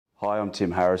Hi, I'm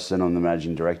Tim Harrison. I'm the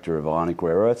Managing Director of Ionic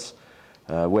Rare Earths.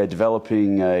 We're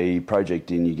developing a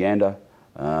project in Uganda,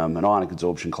 an ionic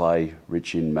adsorption clay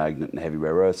rich in magnet and heavy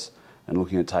rare earths, and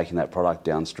looking at taking that product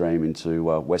downstream into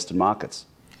Western markets.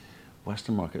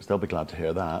 Western markets, they'll be glad to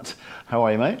hear that. How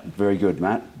are you, mate? Very good,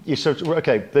 Matt.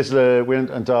 Okay, we're in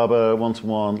Indaba,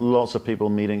 one-to-one, lots of people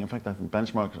meeting. In fact, I think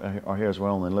Benchmark are here as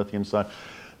well on the lithium side.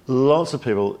 Lots of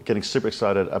people getting super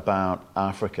excited about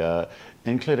Africa,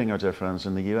 including our dear friends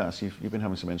in the US. You've been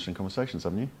having some interesting conversations,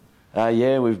 haven't you?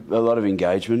 Yeah, we've a lot of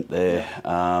engagement there.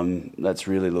 That's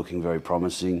really looking very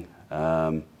promising.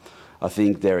 I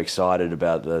think they're excited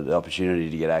about the opportunity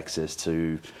to get access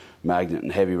to magnet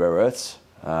and heavy rare earths,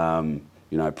 proven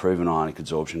ionic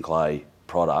adsorption clay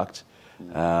product,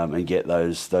 and get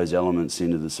those elements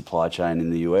into the supply chain in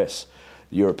the US.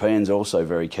 The Europeans are also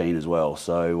very keen as well.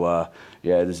 So,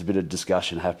 there's a bit of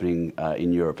discussion happening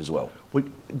in Europe as well.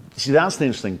 See, that's the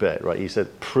interesting bit, right? You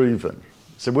said proven.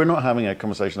 So we're not having a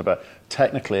conversation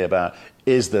technically about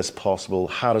is this possible,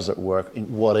 how does it work,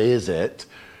 what is it?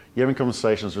 You're having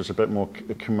conversations which are a bit more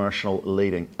commercial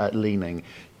leaning.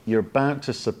 You're about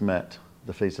to submit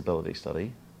the feasibility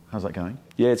study. How's that going?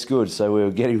 Yeah, it's good. So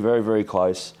we're getting very, very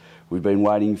close. We've been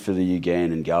waiting for the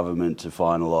Ugandan government to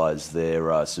finalise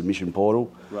their submission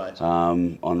portal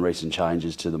on recent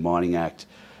changes to the Mining Act.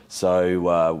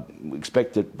 So we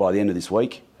expect that by the end of this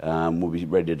week we'll be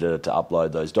ready to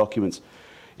upload those documents.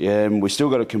 We've still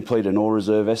got to complete an ore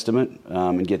reserve estimate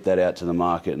and get that out to the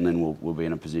market, and then we'll be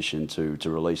in a position to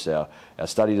release our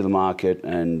study to the market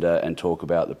and talk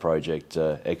about the project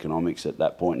economics at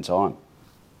that point in time.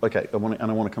 Okay, I want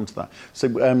to come to that. So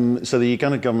the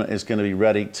Ugandan government is going to be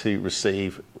ready to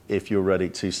receive if you're ready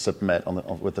to submit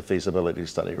with the feasibility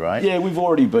study, right? Yeah, we've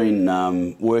already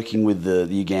been working with the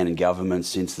Ugandan government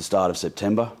since the start of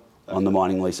September on the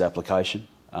mining lease application.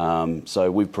 So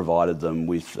we've provided them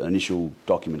with initial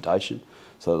documentation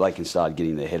so that they can start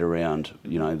getting their head around,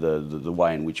 the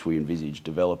way in which we envisage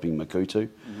developing Makuutu,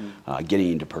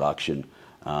 getting into production,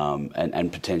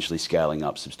 and potentially scaling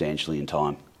up substantially in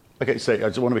time. Okay, so I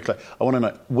just want to be clear. I want to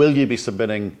know, will you be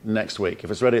submitting next week?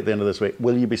 If it's ready at the end of this week,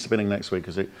 will you be submitting next week?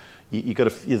 Because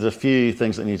there's a few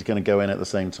things that need to kind of go in at the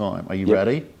same time. Are you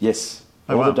ready? Yes.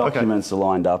 All the documents are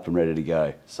lined up and ready to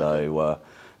go. So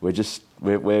we're just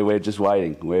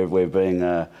waiting. We're being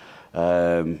a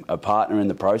partner in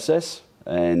the process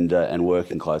and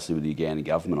working closely with the Ugandan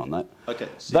government on that. Okay.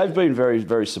 They've been very,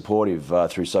 very supportive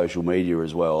through social media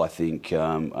as well, I think.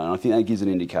 And I think that gives an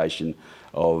indication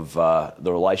of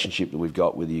the relationship that we've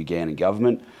got with the Ugandan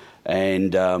government.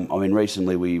 And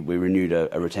recently we renewed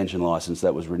a retention licence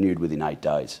that was renewed within 8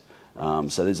 days.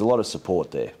 So there's a lot of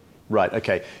support there. Right.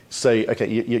 Okay. So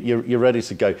you're ready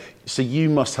to go. So you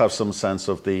must have some sense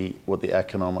of what the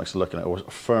economics are looking at, or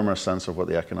a firmer sense of what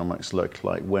the economics look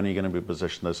like. When are you going to be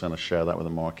positioned to kind of share that with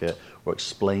the market or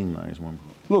explain those?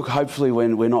 Look, hopefully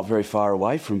when we're not very far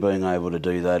away from being able to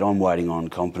do that. I'm waiting on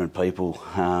competent people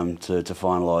to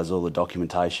finalise all the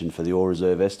documentation for the ore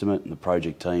reserve estimate and the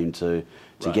project team to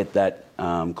get that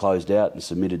closed out and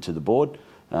submitted to the board.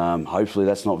 Hopefully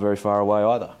that's not very far away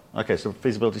either. Okay, so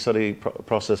feasibility study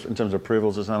process in terms of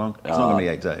approvals is how long? It's not going to be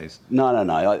 8 days. No.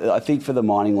 I think for the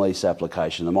mining lease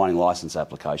application, the mining licence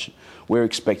application, we're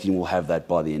expecting we'll have that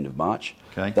by the end of March.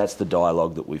 Okay. That's the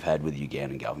dialogue that we've had with the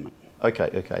Ugandan government. Okay.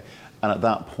 And at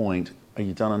that point, are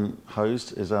you done and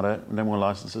hosed? Is that it? No more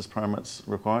licences, permits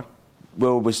required?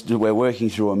 Well, we're working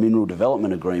through a mineral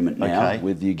development agreement now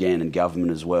with the Ugandan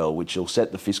government as well, which will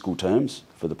set the fiscal terms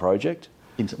for the project.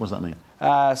 What does that mean?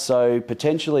 So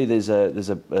potentially there's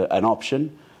an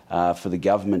option for the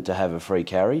government to have a free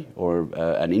carry or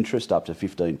an interest up to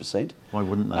 15%. Why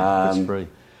wouldn't they? If it's free.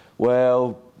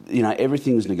 Well,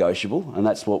 everything's negotiable, and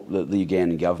that's what the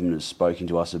Ugandan government has spoken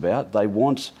to us about. They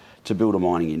want to build a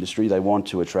mining industry. They want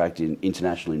to attract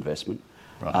international investment.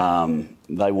 Right.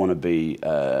 They want to be,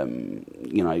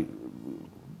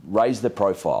 raise the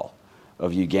profile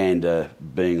of Uganda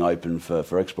being open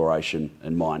for exploration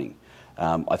and mining.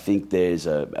 I think there's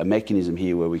a mechanism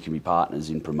here where we can be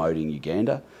partners in promoting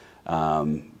Uganda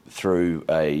through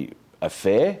a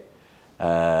fair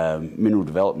mineral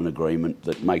development agreement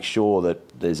that makes sure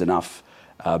that there's enough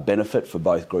benefit for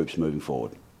both groups moving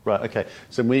forward. Right. Okay.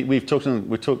 So we've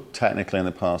talked technically in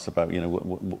the past about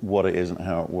what it is and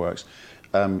how it works.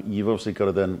 You've obviously got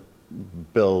to then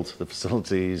build the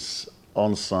facilities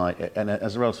on site, and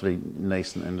as a relatively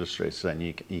nascent industry, say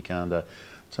in Uganda.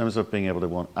 In terms of being able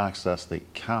to access the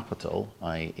capital,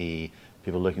 i.e.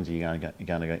 people looking to Uganda,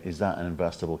 is that an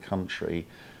investable country?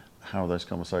 How are those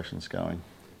conversations going?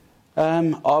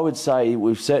 I would say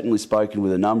we've certainly spoken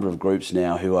with a number of groups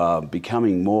now who are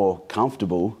becoming more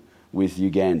comfortable with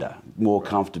Uganda, more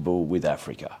comfortable with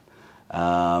Africa.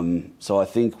 So I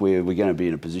think we're going to be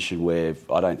in a position where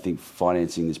I don't think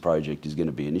financing this project is going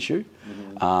to be an issue.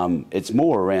 It's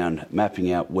more around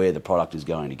mapping out where the product is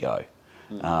going to go.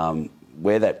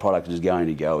 Where that product is going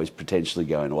to go is potentially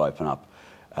going to open up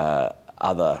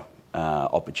other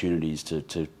opportunities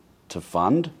to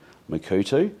fund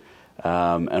Makuutu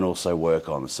and also work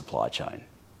on the supply chain.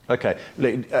 Okay,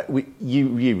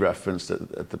 you referenced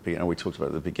at the beginning, we talked about it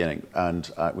at the beginning, and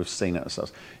we've seen it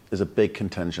ourselves. There's a big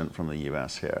contingent from the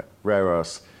US here. Rare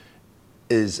earths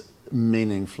is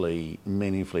meaningfully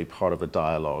part of the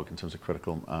dialogue in terms of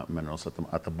critical minerals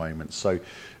at the moment. So,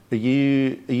 are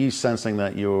you sensing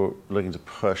that you're looking to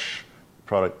push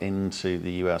product into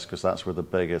the US because that's where the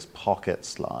biggest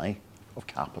pockets lie of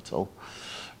capital?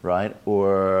 Right,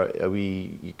 or are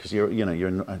we? Because you're in.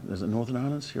 Is it Northern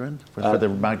Ireland? You're in for the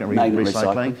magnet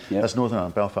recycling. Yeah. That's Northern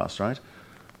Ireland, Belfast, right?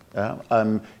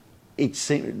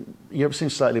 Europe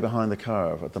seems slightly behind the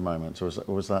curve at the moment, or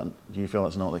was that? Do you feel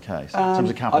that's not the case in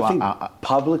terms of capital? I think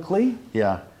publicly,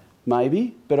 yeah,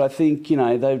 maybe, but I think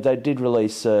they did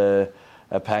release a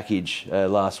package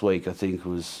last week. I think it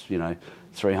was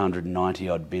 390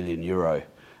 odd billion euro,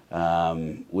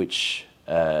 which.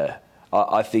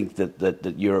 I think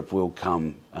that Europe will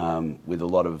come with a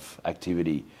lot of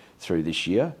activity through this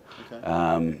year.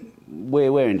 Okay.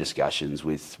 We're in discussions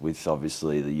with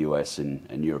obviously the US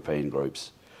and European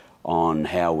groups on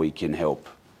how we can help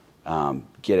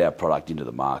get our product into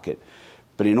the market.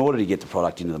 But in order to get the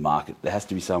product into the market, there has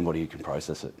to be somebody who can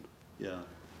process it. Yeah.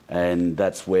 And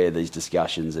that's where these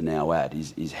discussions are now at,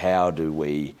 is how do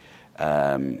we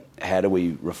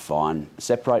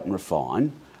separate and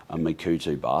refine a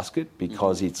Makuutu basket,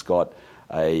 because it's got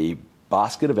a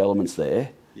basket of elements there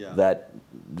that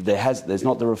there's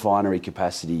not the refinery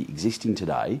capacity existing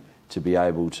today to be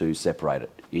able to separate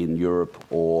it in Europe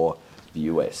or the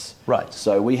US. Right.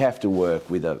 So we have to work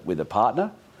with a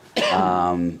partner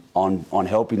on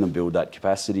helping them build that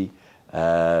capacity,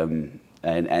 and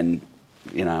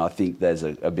I think there's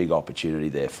a big opportunity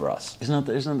there for us. Isn't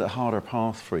that a harder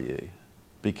path for you?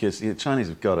 Because the Chinese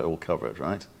have got it all covered,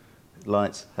 right?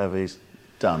 Lights, heavies,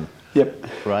 done. Yep.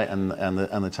 Right, and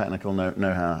the technical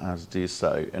know-how how to do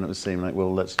so. And it would seem like,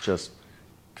 well, let's just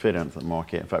fit into the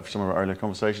market. In fact, for some of our earlier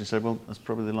conversations, said, well, that's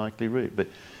probably the likely route. But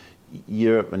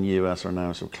Europe and US are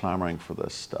now sort of clamouring for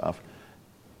this stuff.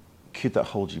 Could that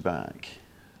hold you back?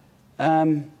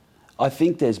 I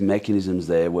think there's mechanisms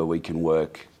there where we can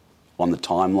work on the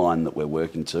timeline that we're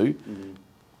working to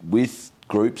with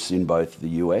groups in both the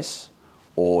US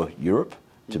or Europe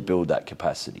to build that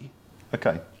capacity.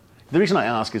 Okay. The reason I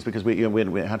ask is because we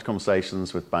had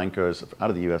conversations with bankers out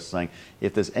of the US saying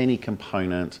if there's any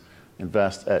component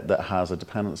that has a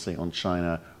dependency on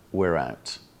China, we're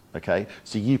out. Okay?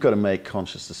 So you've got to make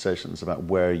conscious decisions about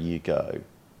where you go.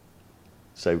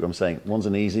 So I'm saying one's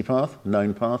an easy path,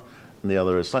 known path, and the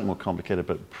other is slightly more complicated,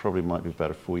 but probably might be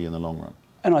better for you in the long run.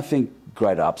 And I think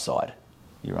greater upside.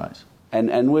 You're right.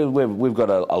 And we've got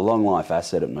a long life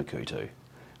asset at Makuutu.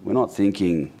 We're not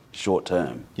thinking short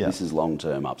term. Yeah. This is long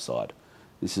term upside.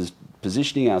 This is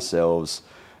positioning ourselves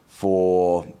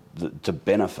to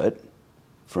benefit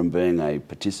from being a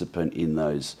participant in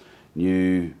those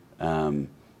new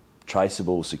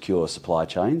traceable, secure supply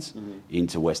chains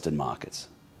into Western markets.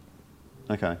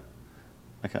 Okay.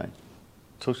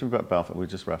 Talk to me about Belfast. We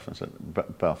just referenced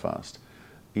it. Belfast.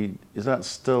 Is that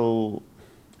still?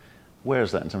 Where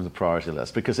is that in terms of priority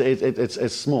list? Because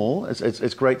it's small.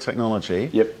 It's great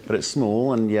technology. Yep. But it's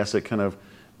small, and yes, it kind of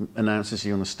announces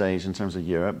you on the stage in terms of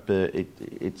Europe. But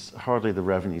it's hardly the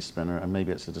revenue spinner, and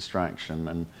maybe it's a distraction.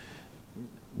 And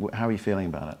how are you feeling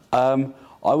about it?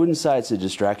 I wouldn't say it's a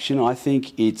distraction. I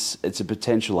think it's a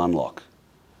potential unlock.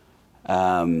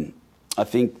 I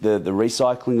think the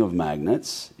recycling of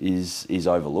magnets is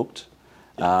overlooked.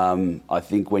 I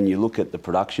think when you look at the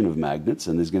production of magnets,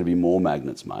 and there's going to be more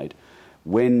magnets made,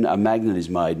 when a magnet is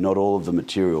made, not all of the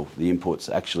material, the inputs,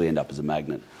 actually end up as a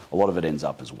magnet. A lot of it ends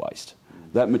up as waste.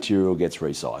 That material gets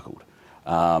recycled.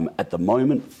 At the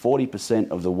moment, 40%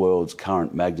 of the world's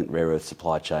current magnet rare earth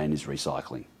supply chain is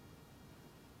recycling.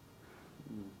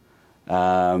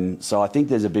 So I think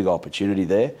there's a big opportunity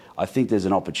there. I think there's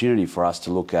an opportunity for us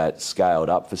to look at scaled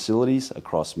up facilities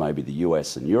across maybe the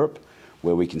US and Europe,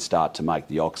 where we can start to make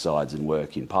the oxides and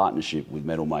work in partnership with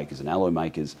metal makers and alloy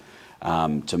makers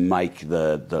to make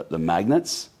the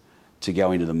magnets to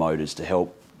go into the motors to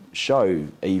help show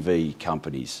EV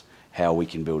companies how we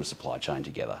can build a supply chain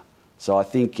together. So I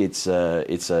think it's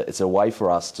a way for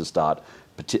us to start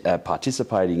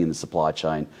participating in the supply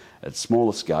chain at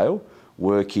smaller scale,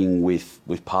 working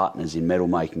with partners in metal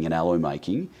making and alloy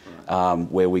making,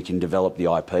 where we can develop the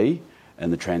IP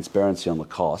and the transparency on the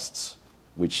costs,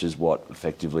 which is what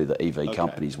effectively the EV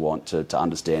companies want to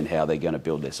understand how they're going to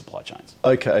build their supply chains.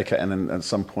 Okay. And then at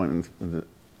some point in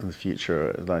the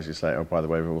future, as you say, oh, by the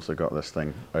way, we've also got this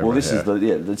thing over Well, this here. is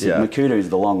Makuutu is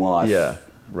the long life. Yeah,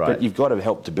 right. But you've got to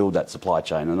help to build that supply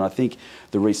chain. And I think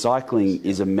the recycling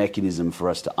is a mechanism for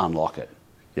us to unlock it.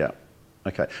 Yeah.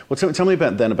 Okay. Well, tell me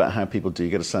about how people do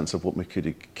get a sense of what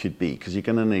Makuutu could be, because you're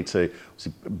going to need to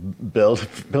build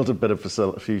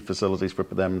a few facilities for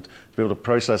them to be able to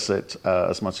process it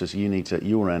as much as you need to at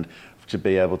your end, to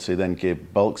be able to then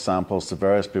give bulk samples to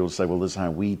various people to say, well, this is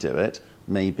how we do it,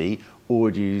 maybe,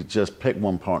 or do you just pick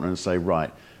one partner and say,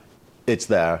 right, it's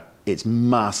there, it's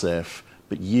massive,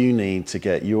 but you need to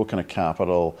get your kind of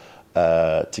capital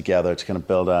together to kind of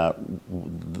build out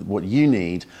what you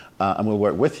need, and we'll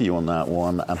work with you on that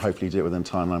one, and hopefully do it within a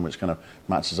timeline which kind of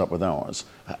matches up with ours.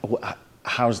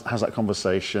 How's that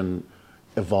conversation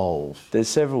evolve? There's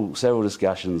several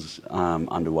discussions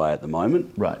underway at the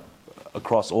moment, right,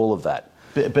 across all of that.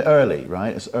 Bit early,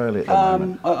 right? It's early at the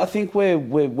moment. I think we're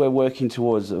working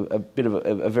towards a bit of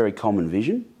a very common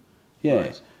vision. Yeah.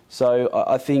 Right. So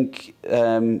I think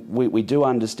we do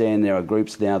understand there are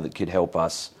groups now that could help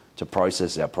us to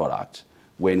process our product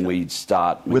when we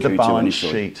start with a balance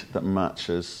initially. sheet that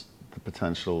matches the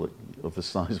potential of the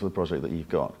size of the project that you've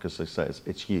got, because they say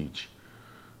it's huge.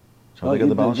 Shall they get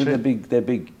the balance sheet? They're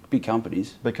big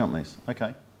companies. Big companies.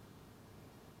 Okay.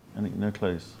 No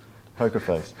clues. Poker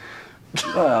face.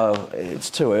 Well, it's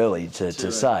too early to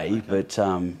say, okay. But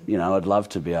I'd love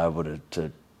to be able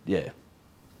to.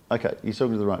 Okay, you're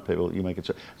talking to the right people. You make it.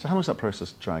 So how long does that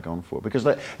process drag on for? Because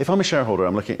if I'm a shareholder,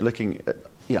 I'm looking at,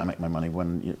 I make my money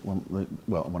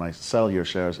when I sell your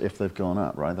shares if they've gone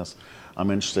up, right? I'm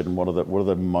interested in what are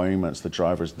the moments, the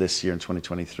drivers this year in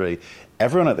 2023.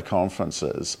 Everyone at the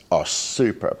conferences are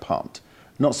super pumped.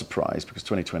 Not surprised, because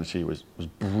 2022 was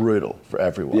brutal for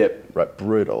everyone. Yep. Right,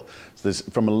 brutal. So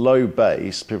from a low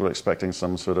base, people are expecting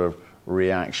some sort of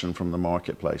reaction from the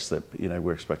marketplace that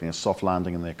we're expecting a soft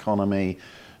landing in the economy.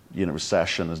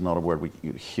 Recession is not a word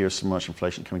you hear so much.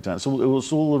 Inflation coming down. So it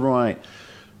was all the right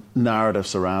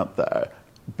narratives are out there,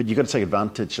 but you've got to take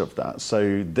advantage of that.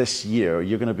 So this year,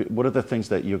 what are the things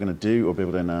that you're going to do or be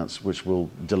able to announce which will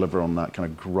deliver on that kind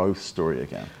of growth story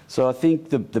again? So I think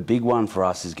the big one for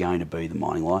us is going to be the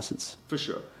mining licence. For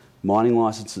sure. Mining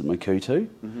licence at Makuutu.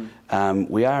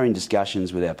 Mm-hmm. We are in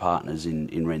discussions with our partners in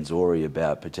Rwenzori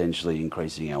about potentially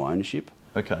increasing our ownership.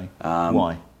 Okay.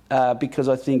 Why? Because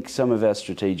I think some of our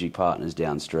strategic partners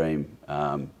downstream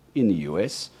in the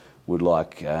US would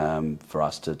like for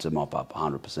us to mop up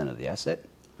 100% of the asset.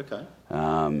 Okay.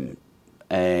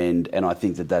 And I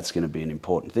think that's going to be an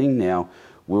important thing. Now,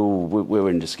 we're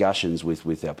in discussions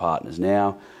with our partners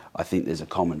now. I think there's a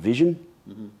common vision.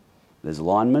 Mm-hmm. There's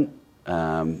alignment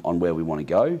on where we want to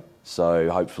go. So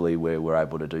hopefully we're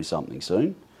able to do something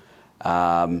soon.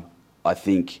 I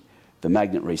think the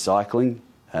magnet recycling,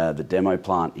 the demo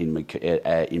plant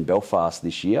in Belfast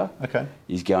this year,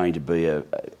 is going to be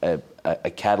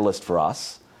a catalyst for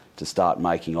us to start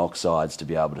making oxides to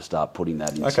be able to start putting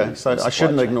that into. Okay, so I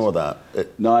shouldn't ignore that.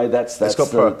 No, that's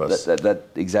got purpose.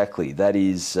 Exactly.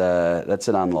 That's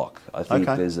an unlock. I think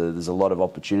there's a lot of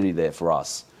opportunity there for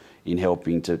us in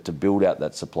helping to build out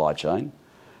that supply chain.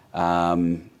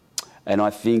 And I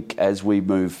think as we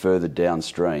move further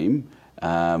downstream,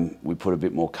 we put a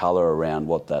bit more colour around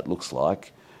what that looks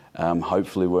like.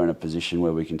 Hopefully we're in a position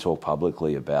where we can talk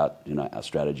publicly about our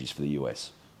strategies for the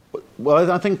US. Well,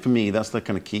 I think for me that's the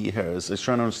kind of key here is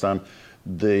trying to understand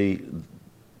the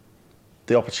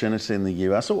opportunity in the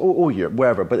US or Europe,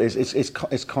 wherever, but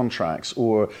it's contracts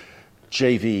or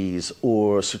JVs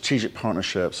or strategic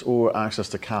partnerships or access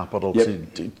to capital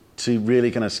to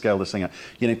really kind of scale this thing up.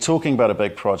 Talking about a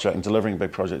big project and delivering a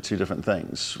big project, two different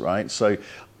things, right? So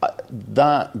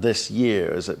that this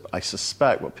year is, I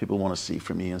suspect, what people want to see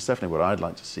from you, and it's definitely what I'd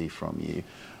like to see from you.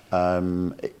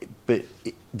 But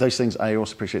those things, I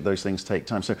also appreciate those things take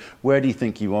time. So where do you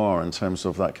think you are in terms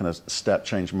of that kind of step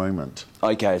change moment?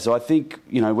 Okay, so I think,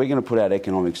 we're going to put out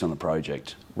economics on the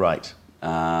project. Right.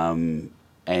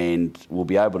 And we'll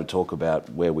be able to talk about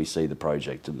where we see the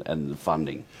project and the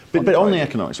funding. But on the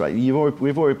economics, right?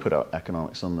 We've already put out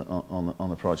economics on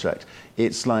the project.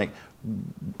 It's like,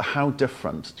 how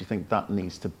different do you think that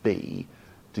needs to be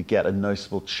to get a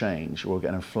noticeable change or get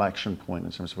an inflection point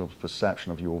in terms of people's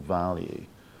perception of your value?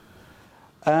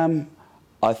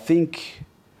 I think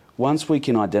once we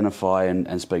can identify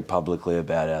and speak publicly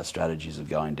about our strategies of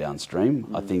going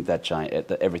downstream, I think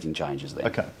that everything changes there.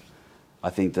 Okay. I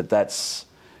think that's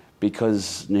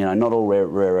because not all rare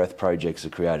earth projects are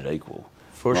created equal.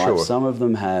 For sure. Some of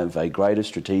them have a greater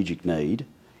strategic need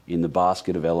in the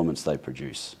basket of elements they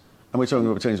produce. And we're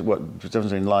talking between what the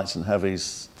difference between lights and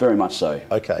heavies? Very much so.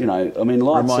 Okay. Lights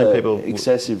Remind are people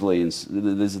excessively,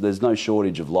 there's no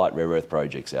shortage of light rare earth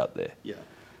projects out there. Yeah.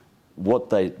 What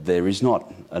there is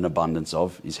not an abundance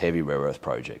of is heavy rare earth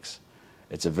projects.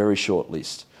 It's a very short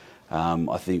list.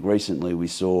 I think recently we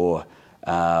saw,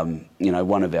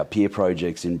 one of our peer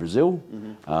projects in Brazil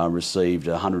received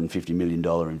a $150 million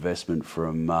investment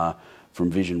from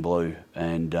Vision Blue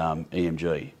and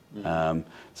EMG.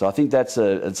 So I think it's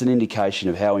an indication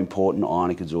of how important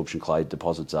ionic adsorption clay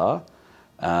deposits are.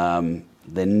 There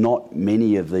are not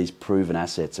many of these proven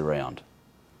assets around.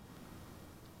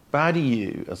 But how do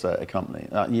you, as a company,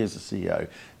 you as a CEO,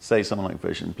 say something like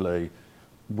Vision Blue,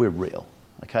 we're real,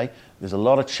 okay? There's a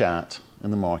lot of chat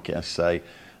in the market. I say,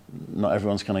 not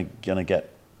everyone's going to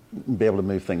be able to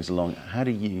move things along. How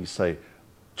do you say,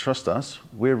 trust us,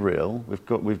 we're real,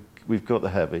 we've got the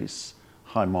heavies,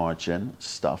 high margin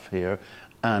stuff here,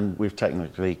 and we've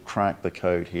technically cracked the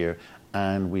code here,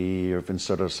 and we have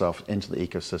inserted ourselves into the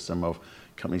ecosystem of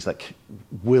companies that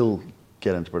will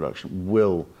get into production,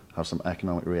 will have some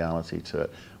economic reality to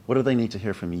it. What do they need to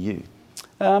hear from you?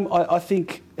 I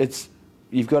think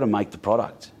you've got to make the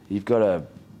product. You've got to,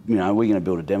 we're going to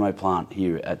build a demo plant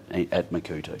here at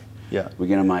Makuutu. Yeah. We're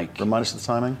going to make... Remind us of the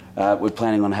timing? We're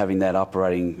planning on having that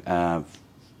operating for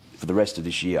the rest of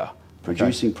this year,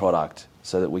 producing product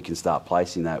so that we can start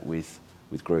placing that with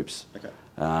groups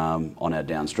on our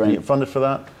downstream. Are you funded for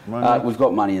that? We've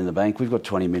got money in the bank. We've got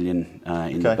 20 million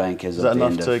in the bank as of the end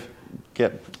of... Is that enough to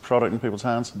get product in people's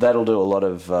hands? That'll do a lot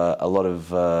of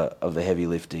the heavy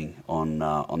lifting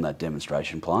on that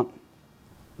demonstration plant.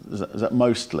 Is that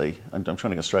mostly? I'm trying to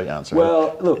get a straight answer.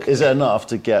 Well, look... Is it enough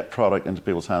to get product into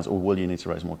people's hands, or will you need to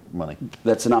raise more money?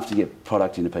 That's enough to get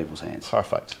product into people's hands.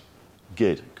 Perfect.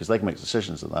 Good, because they can make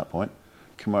decisions at that point.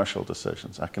 Commercial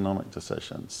decisions, economic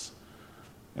decisions,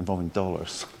 involving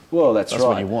dollars. Well, that's right.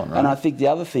 What you want, right? And I think the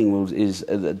other thing is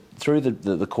that through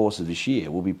the course of this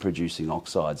year, we'll be producing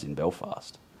oxides in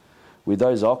Belfast. With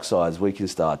those oxides, we can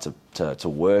start to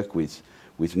work with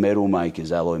metal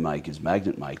makers, alloy makers,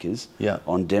 magnet makers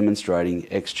on demonstrating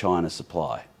ex-China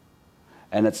supply.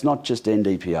 And it's not just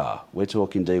NdPr, we're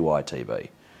talking DyTb.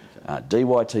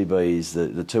 DyTb is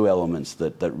the two elements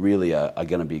that really are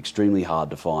going to be extremely hard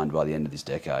to find by the end of this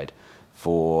decade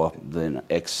for the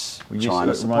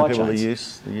ex-China supply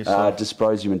chains.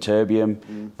 Dysprosium and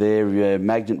terbium, they're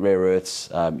magnet rare earths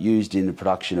used in the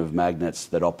production of magnets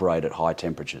that operate at high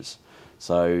temperatures.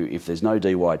 So if there's no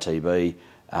DyTb,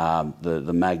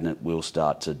 the magnet will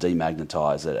start to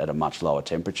demagnetise at a much lower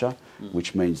temperature,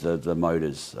 which means the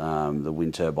motors, the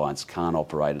wind turbines, can't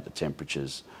operate at the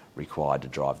temperatures required to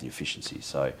drive the efficiency.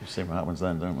 So you see what happens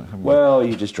then, don't we? Well,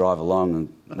 you just drive along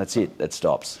and that's it. That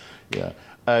stops. Yeah.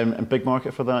 And big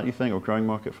market for that, you think, or growing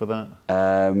market for that?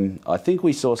 I think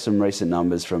we saw some recent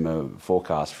numbers from a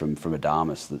forecast from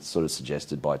Adamas that sort of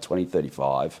suggested by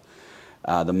 2035,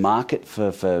 the market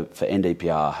for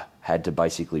NdPr had to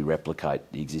basically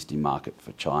replicate the existing market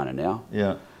for China now.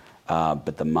 Yeah.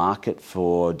 But the market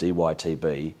for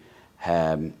DyTb,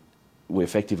 we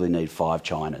effectively need 5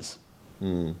 Chinas.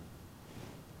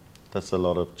 That's a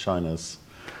lot of Chinas.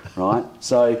 Right,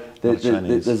 so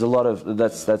there's a lot of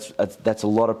that's a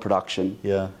lot of production.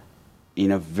 Yeah.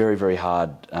 In a very, very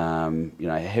hard,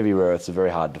 heavy rare earths are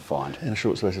very hard to find in a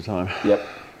short space of time. Yep.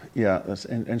 Yeah, that's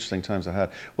interesting times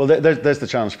ahead. Well, there's the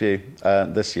challenge for you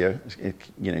this year.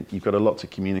 You've got a lot to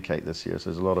communicate this year. So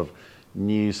there's a lot of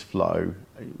news flow.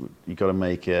 You've got to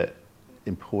make it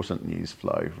important news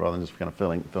flow rather than just kind of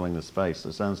filling the space. So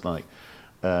it sounds like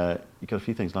you've got a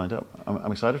few things lined up.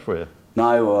 I'm excited for you.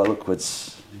 No, look,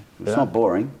 it's not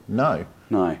boring. No.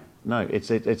 It's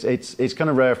kind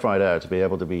of rarefied air to be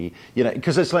able to be,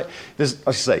 because it's like, as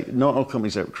I say, not all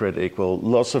companies are created equal.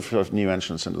 Lots of new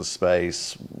entrants into the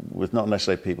space with not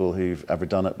necessarily people who've ever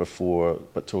done it before,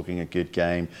 but talking a good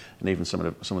game, and even some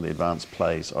of the advanced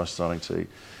plays are starting to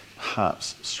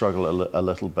perhaps struggle a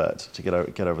little bit to get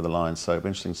over the line. So it'll be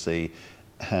interesting to see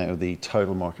how the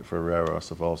total market for rare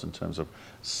earths evolves in terms of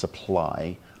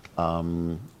supply,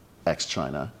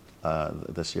 ex-China.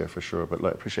 This year for sure, but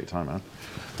look, appreciate your time, man.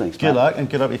 Thanks, Good luck, and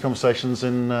good luck with your conversations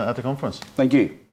at the conference. Thank you.